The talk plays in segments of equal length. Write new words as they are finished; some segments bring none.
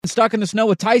stuck in the snow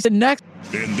with Tyson next.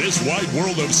 In this wide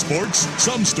world of sports,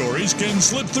 some stories can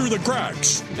slip through the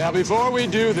cracks. Now, before we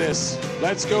do this,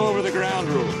 let's go over the ground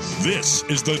rules. This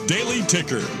is the Daily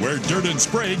Ticker, where Dirt and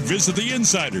Sprague visit the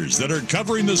insiders that are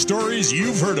covering the stories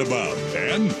you've heard about,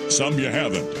 and some you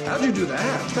haven't. How'd you do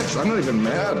that? I'm not even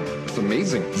mad. It's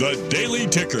amazing. The Daily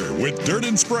Ticker with Dirt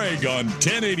and Sprague on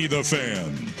 1080 The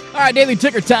Fan. All right, Daily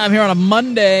Ticker time here on a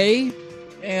Monday.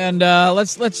 And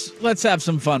let's have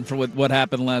some fun for what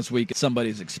happened last week at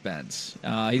somebody's expense.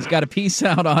 He's got a piece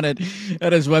out on it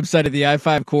at his website at the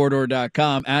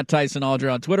i5corridor.com, at Tyson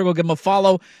Alger on Twitter. Go give him a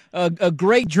follow. A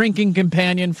great drinking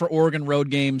companion for Oregon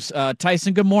road games.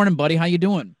 Tyson, good morning, buddy. How you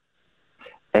doing?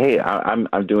 Hey,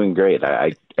 I'm doing great.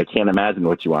 I can't imagine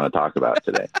what you want to talk about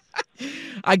today.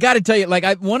 I got to tell you,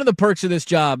 one of the perks of this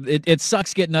job, it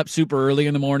sucks getting up super early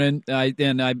in the morning,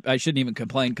 and I shouldn't even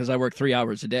complain because I work 3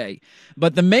 hours a day.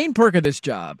 But the main perk of this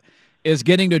job is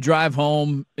getting to drive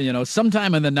home,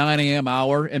 sometime in the 9 a.m.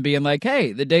 hour and being like,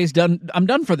 hey, the day's done. I'm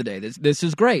done for the day. This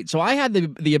is great. So I had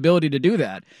the ability to do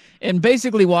that and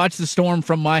basically watch the storm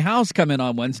from my house come in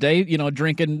on Wednesday,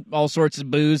 drinking all sorts of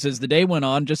booze as the day went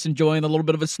on, just enjoying a little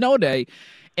bit of a snow day.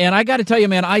 And I got to tell you,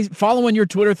 man, following your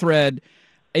Twitter thread,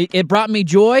 it brought me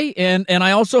joy, and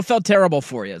I also felt terrible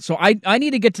for you. So I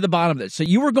need to get to the bottom of this. So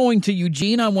you were going to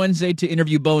Eugene on Wednesday to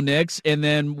interview Bo Nix, and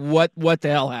then what the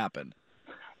hell happened?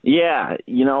 Yeah,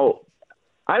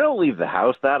 I don't leave the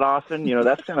house that often.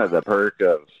 That's kind of the perk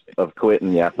of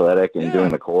quitting the Athletic and doing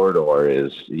the corridor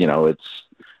is, the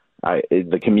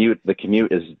commute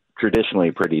is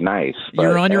traditionally pretty nice.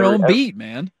 You're on your own beat,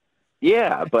 man.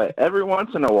 Yeah, but every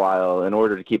once in a while, in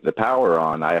order to keep the power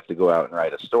on, I have to go out and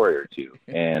write a story or two.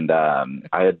 And I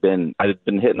had been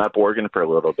hitting up Oregon for a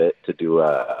little bit to do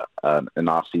an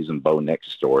off-season Bo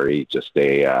Nix story. Just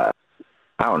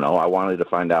I don't know. I wanted to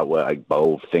find out what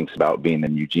Bo thinks about being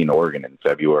in Eugene, Oregon in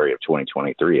February of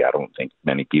 2023. I don't think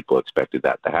many people expected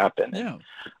that to happen.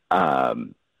 Yeah.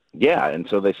 Yeah, and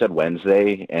so they said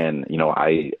Wednesday, and,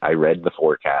 I read the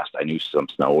forecast. I knew some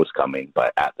snow was coming,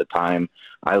 but at the time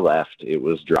I left, it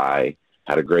was dry,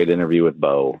 had a great interview with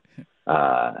Bo.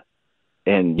 And,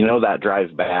 that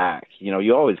drive back,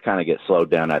 you always kind of get slowed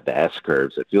down at the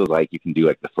S-curves. It feels like you can do,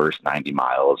 the first 90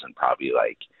 miles in probably,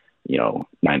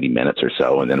 90 minutes or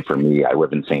so. And then for me, I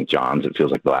live in St. John's. It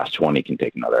feels like the last 20 can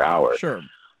take another hour. Sure.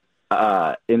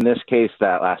 In this case,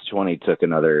 that last 20 took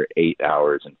another 8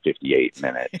 hours and 58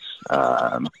 minutes.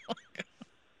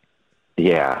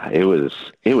 Yeah, it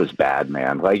was bad,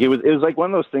 man. It was like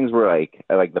one of those things where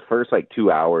the first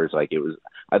 2 hours, I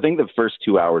think the first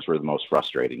 2 hours were the most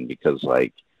frustrating because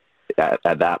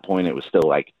at that point it was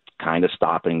still kind of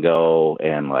stop and go,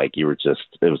 and you were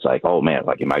just, it was oh man,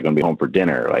 am I going to be home for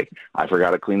dinner? I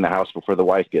forgot to clean the house before the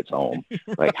wife gets home.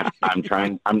 I'm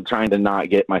trying to not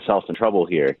get myself in trouble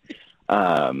here.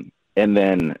 And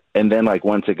then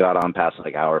once it got on past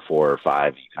hour 4 or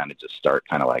 5, you kind of just start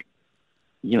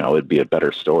it'd be a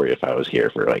better story if I was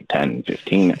here for 10,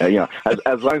 15,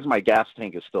 as long as my gas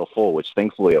tank is still full, which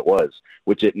thankfully it was,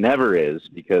 which it never is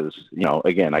because,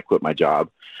 again, I quit my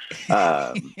job.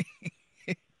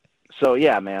 So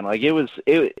yeah, man,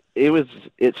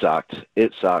 it sucked.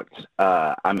 It sucked.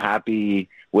 I'm happy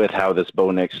with how this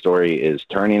Bo Nix story is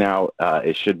turning out.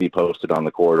 It should be posted on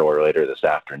the corridor later this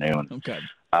afternoon. Okay.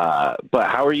 But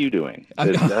how are you doing?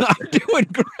 I'm doing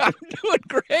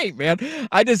great, man.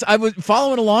 I was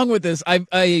following along with this.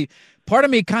 Part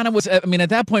of me kind of was, at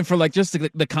that point for just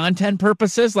the content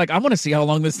purposes, I want to see how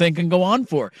long this thing can go on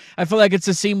for. I feel like it's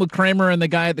a scene with Kramer and the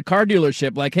guy at the car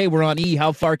dealership. Hey, we're on E.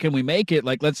 How far can we make it?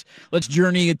 Let's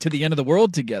journey to the end of the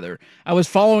world together. I was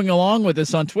following along with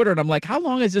this on Twitter, and I'm like, how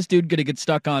long is this dude going to get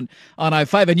stuck on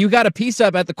I-5? And you got a piece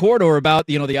up at the corridor about,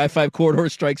 the I-5 corridor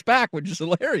strikes back, which is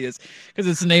hilarious because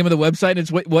it's the name of the website and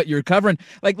it's what you're covering.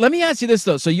 Let me ask you this,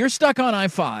 though. So you're stuck on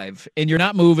I-5 and you're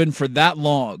not moving for that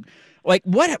long.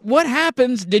 What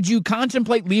happens? Did you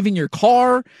contemplate leaving your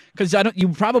car? Because you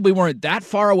probably weren't that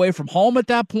far away from home at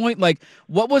that point.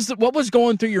 What was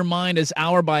going through your mind as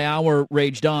hour by hour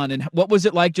raged on, and what was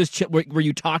it like? Were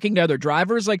you talking to other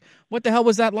drivers? What the hell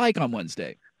was that like on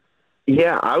Wednesday?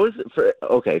 Yeah, I was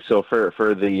So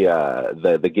for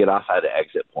the get off at the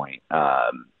exit point,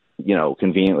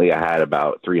 conveniently I had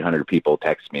about 300 people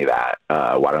text me that,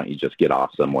 why don't you just get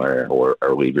off somewhere or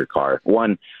leave your car?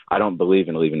 One, I don't believe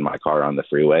in leaving my car on the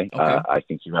freeway. Okay. I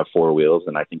think you have 4 wheels,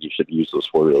 and I think you should use those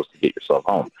 4 wheels to get yourself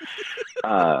home.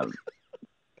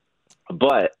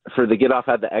 But for the get off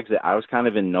at the exit, I was kind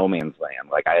of in no man's land.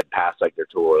 I had passed their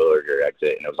Terwilliger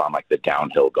exit, and it was on the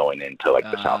downhill going into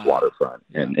the South Waterfront.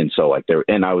 Yeah. And so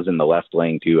and I was in the left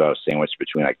lane too. I was sandwiched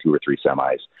between 2 or 3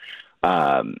 semis.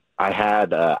 I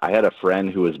had a friend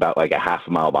who was about like a half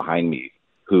a mile behind me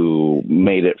who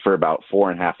made it for about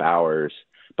 4.5 hours,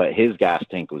 but his gas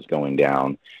tank was going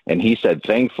down. And he said,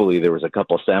 thankfully, there was a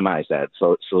couple semis that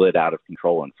slid out of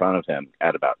control in front of him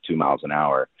at about 2 miles an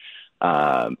hour.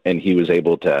 And he was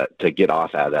able to get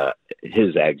off at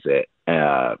his exit,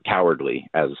 cowardly,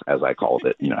 as I called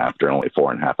it, after only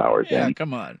 4.5 hours in. Yeah,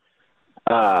 come on.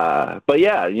 But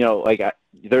yeah,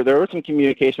 there was some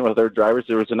communication with our drivers.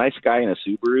 There was a nice guy in a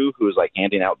Subaru who was like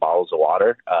handing out bottles of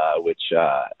water, which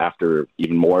after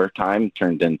even more time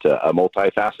turned into a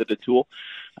multifaceted tool.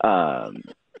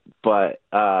 But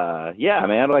yeah,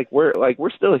 man, we're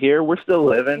still here. We're still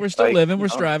living. We're still living. We're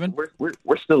striving.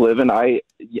 We're still living. I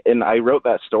wrote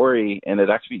that story, and it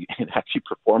actually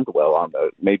performed well on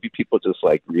the. Maybe people just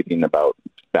like reading about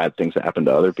bad things that happen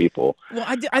to other people. Well,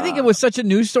 I think it was such a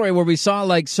news story where we saw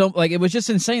it was just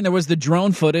insane. There was the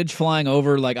drone footage flying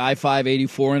over like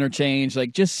I-584 interchange,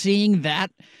 like just seeing that.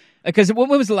 Because when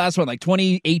was the last one? Like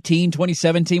 2018,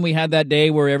 2017, we had that day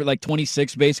where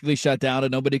 26 basically shut down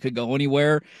and nobody could go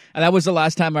anywhere. And that was the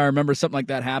last time I remember something like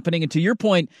that happening. And to your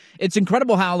point, it's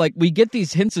incredible how like we get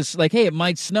these hints of like, hey, it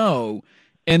might snow.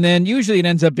 And then usually it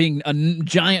ends up being a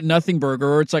giant nothing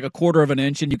burger, or it's like 1/4 of an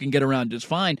inch and you can get around just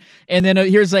fine. And then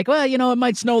here's like, well, it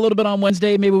might snow a little bit on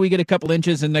Wednesday. Maybe we get a couple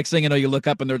inches. And next thing you know, you look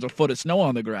up and there's a foot of snow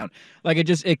on the ground. Like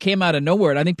it came out of nowhere.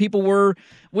 And I think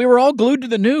we were all glued to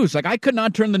the news. Like I could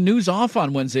not turn the news off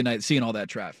on Wednesday night seeing all that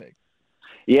traffic.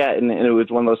 Yeah. And it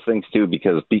was one of those things too,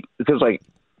 because like,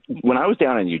 when I was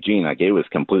down in Eugene, like it was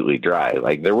completely dry.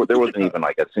 Like there wasn't even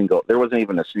a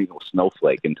single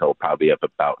snowflake until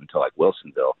like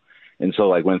Wilsonville. And so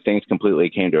like when things completely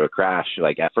came to a crash,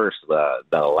 like at first the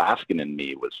Alaskan in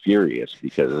me was furious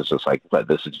because it's just like, but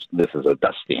this is a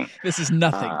dusting. This is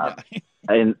nothing.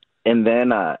 And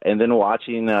then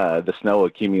watching the snow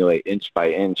accumulate inch by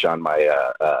inch on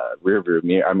my rear view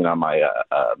mirror. I mean on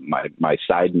my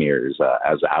side mirrors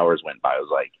as the hours went by. I was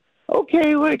like,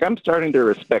 okay, like I'm starting to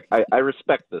respect. I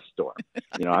respect this storm.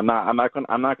 I'm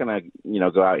not gonna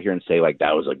go out here and say like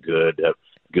that was a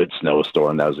good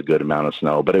snowstorm. That was a good amount of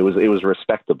snow, but it was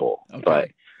respectable.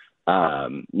 Okay.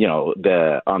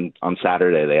 But on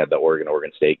Saturday they had the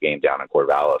Oregon State game down in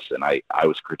Corvallis, and I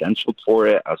was credentialed for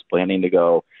it. I was planning to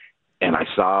go, and I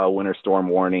saw a winter storm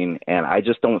warning, and I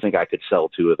just don't think I could sell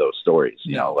 2 of those stories.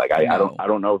 I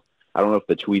don't know. I don't know if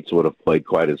the tweets would have played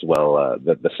quite as well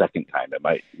the second time. It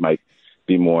might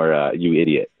be more you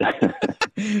idiot.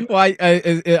 Well,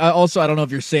 I also I don't know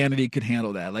if your sanity could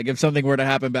handle that. Like if something were to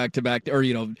happen back to back, or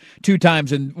 2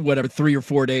 times in 3 or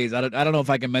 4 days, I don't know if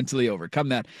I can mentally overcome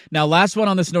that. Now, last one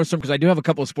on this snowstorm, because I do have a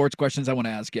couple of sports questions I want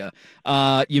to ask you.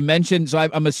 You mentioned, so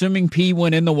I'm assuming pee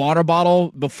went in the water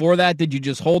bottle before that. Did you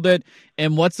just hold it?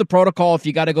 And what's the protocol if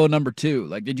you got to go number 2?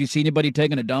 Like, did you see anybody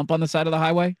taking a dump on the side of the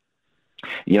highway?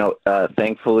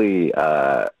 Thankfully,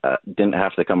 didn't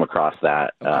have to come across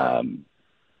that. Okay.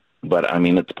 But I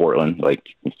mean, it's Portland. Like,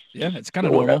 yeah, it's kind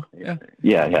of normal. Yeah.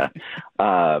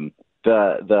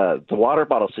 The water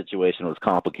bottle situation was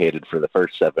complicated for the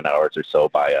first 7 hours or so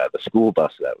by the school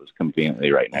bus that was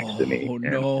conveniently right next to me. Oh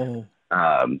no!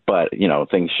 But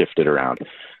things shifted around.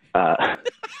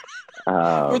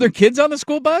 Were there kids on the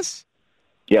school bus?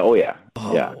 Yeah. Oh yeah.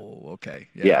 Oh, yeah. Okay.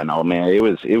 Yeah. No, man. It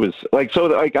was like, so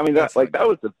like, I mean, that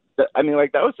was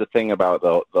the thing about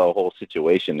the whole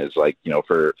situation is like,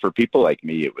 for people like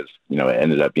me, it was, it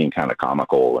ended up being kind of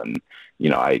comical, and,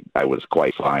 I was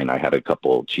quite fine. I had a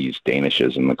couple cheese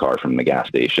Danishes in the car from the gas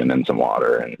station and some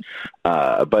water. And,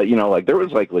 but like there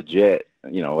was like legit,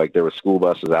 like there were school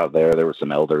buses out there. There was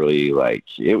some elderly, like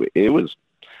it was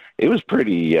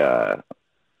pretty,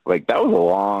 like that was a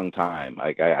long time.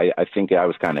 Like I think I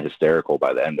was kind of hysterical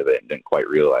by the end of it and didn't quite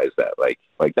realize that like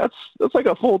that's like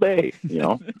a full day,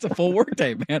 It's a full work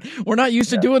day, man. We're not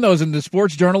used to doing those in the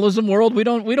sports journalism world. We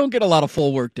don't get a lot of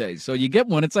full work days. So you get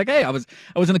one, it's like, hey, I was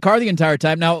in the car the entire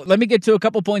time. Now let me get to a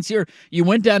couple points here. You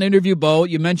went down to interview Bo.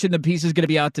 You mentioned the piece is going to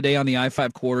be out today on the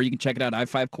I-5 Corridor. You can check it out,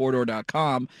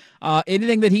 i5corridor.com.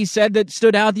 Anything that he said that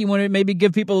stood out that you want to maybe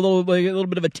give people a little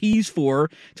bit of a tease to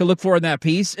look for in that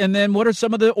piece? And then what are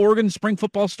some of the Oregon spring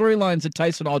football storylines that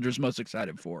Tyson Aldridge is most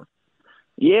excited for?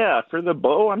 Yeah, for the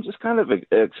Bo, I'm just kind of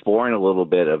exploring a little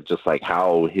bit of just like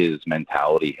how his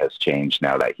mentality has changed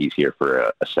now that he's here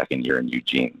for a second year in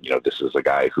Eugene. This is a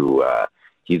guy who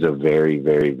he's a very,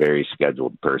 very, very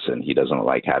scheduled person. He doesn't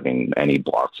like having any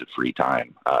blocks of free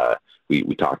time.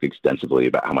 We talked extensively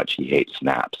about how much he hates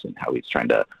snaps and how he's trying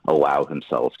to allow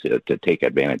himself to take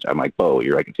advantage. I'm like, Bo,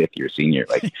 you're like a 5th year senior.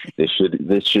 Like this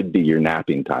should be your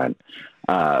napping time.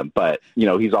 But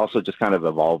he's also just kind of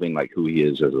evolving like who he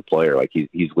is as a player. Like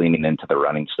he's leaning into the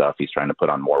running stuff. He's trying to put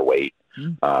on more weight.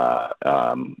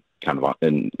 kind of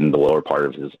in the lower part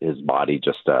of his body,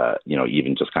 just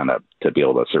even just kind of to be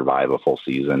able to survive a full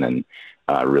season and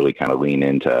really kind of lean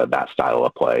into that style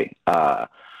of play.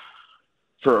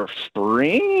 For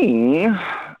spring,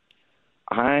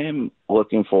 I'm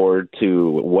looking forward to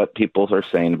what people are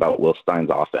saying about Will Stein's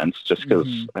offense, just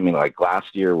because,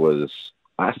 last year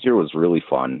was really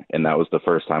fun, and that was the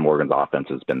first time Oregon's offense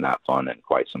has been that fun in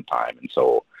quite some time. And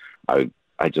so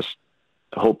I just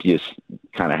hope you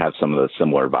kind of have some of the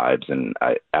similar vibes. And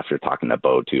after talking to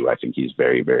Bo too, I think he's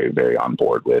very, very, very on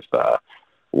board with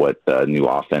what the new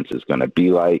offense is going to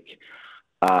be like.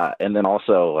 And then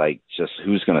also like just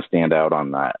who's going to stand out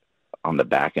on the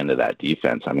back end of that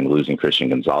defense. I mean, losing Christian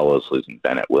Gonzalez, losing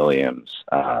Bennett Williams.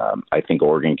 I think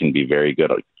Oregon can be very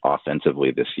good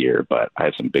offensively this year, but I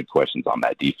have some big questions on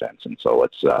that defense. And so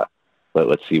let's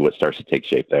see what starts to take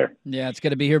shape there. Yeah, it's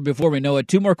going to be here before we know it.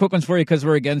 Two more quick ones for you because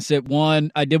we're against it.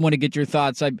 One, I did want to get your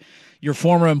thoughts. Your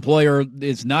former employer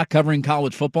is not covering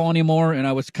college football anymore, and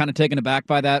I was kind of taken aback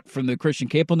by that from the Christian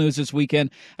Capel news this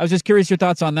weekend. I was just curious your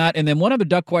thoughts on that. And then one other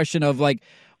Duck question of like,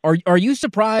 are you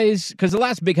surprised, because the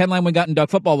last big headline we got in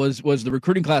Duck football was the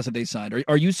recruiting class that they signed.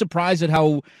 Are you surprised at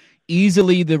how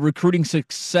easily the recruiting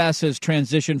success has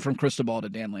transitioned from Cristobal to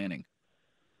Dan Lanning?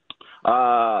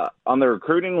 On the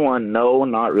recruiting one, no,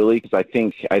 not really, because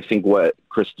I think what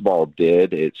Cristobal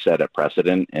did, it set a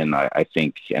precedent, and I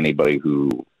think anybody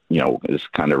who has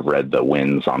kind of read the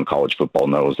wins on college football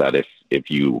knows that if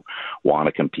you want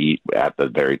to compete at the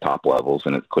very top levels,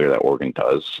 and it's clear that Oregon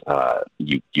does,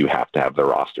 you have to have the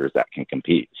rosters that can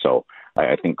compete. So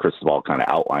I think Cristobal kind of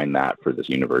outlined that for this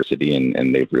university,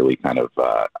 and they've really kind of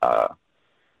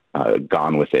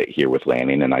gone with it here with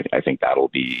Lanning, and I think that'll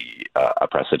be a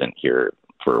precedent here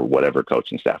for whatever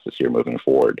coaching staff is here moving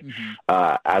forward.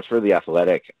 Mm-hmm. As for the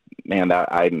Athletic, man,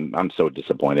 I'm so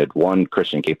disappointed. One,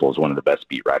 Christian Capel is one of the best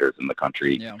beat writers in the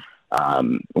country. Yeah.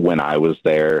 When I was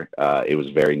there, it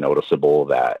was very noticeable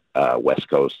that West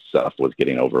Coast stuff was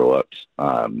getting overlooked.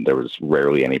 There was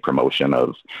rarely any promotion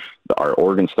of our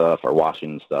Oregon stuff, our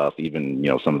Washington stuff, even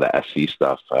some of the SC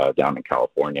stuff down in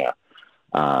California.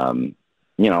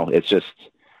 It's just,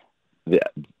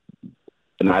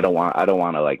 and I don't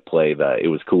want to like play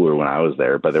it was cooler when I was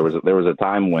there, but there was a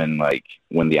time when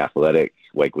the Athletic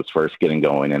was first getting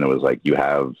going, and it was like you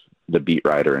have the beat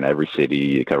writer in every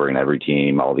city covering every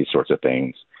team, all these sorts of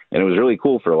things, and it was really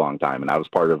cool for a long time. And I was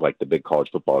part of the big college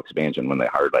football expansion when they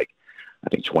hired I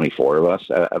think 24 of us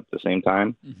at the same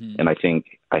time. Mm-hmm. And I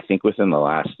think within the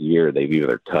last year they've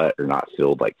either cut or not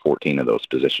filled 14 of those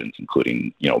positions,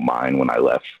 including mine when I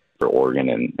left for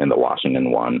Oregon and the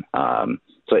Washington one.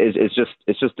 So it's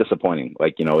just disappointing.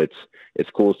 It's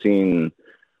cool seeing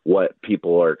what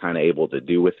people are kind of able to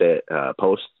do with it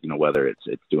post, whether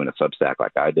it's doing a Substack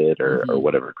like I did or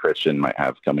whatever Christian might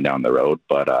have coming down the road.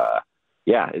 But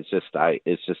it's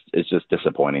just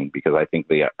disappointing, because I think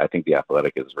the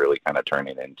Athletic is really kind of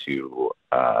turning into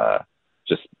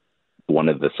just one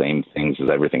of the same things as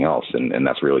everything else, and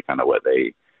that's really kind of what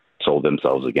they sold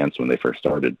themselves against when they first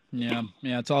started. Yeah,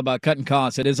 it's all about cutting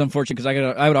costs. It is unfortunate,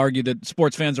 because I would argue that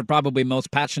sports fans are probably most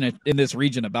passionate in this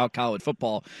region about college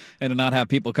football, and to not have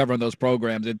people covering those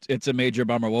programs, it's a major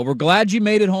bummer. Well, we're glad you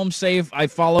made it home safe. I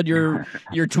followed your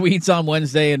tweets on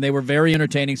Wednesday, and they were very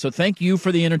entertaining, so thank you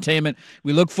for the entertainment.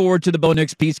 We look forward to the Bo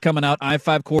Nix piece coming out,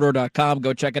 i5corridor.com.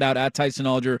 Go check it out, at Tyson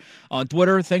Alger on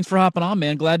Twitter. Thanks for hopping on,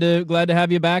 man. Glad to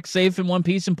have you back safe in one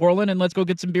piece in Portland, and let's go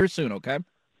get some beer soon, okay?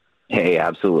 Hey,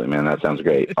 absolutely, man. That sounds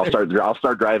great. I'll start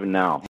driving now.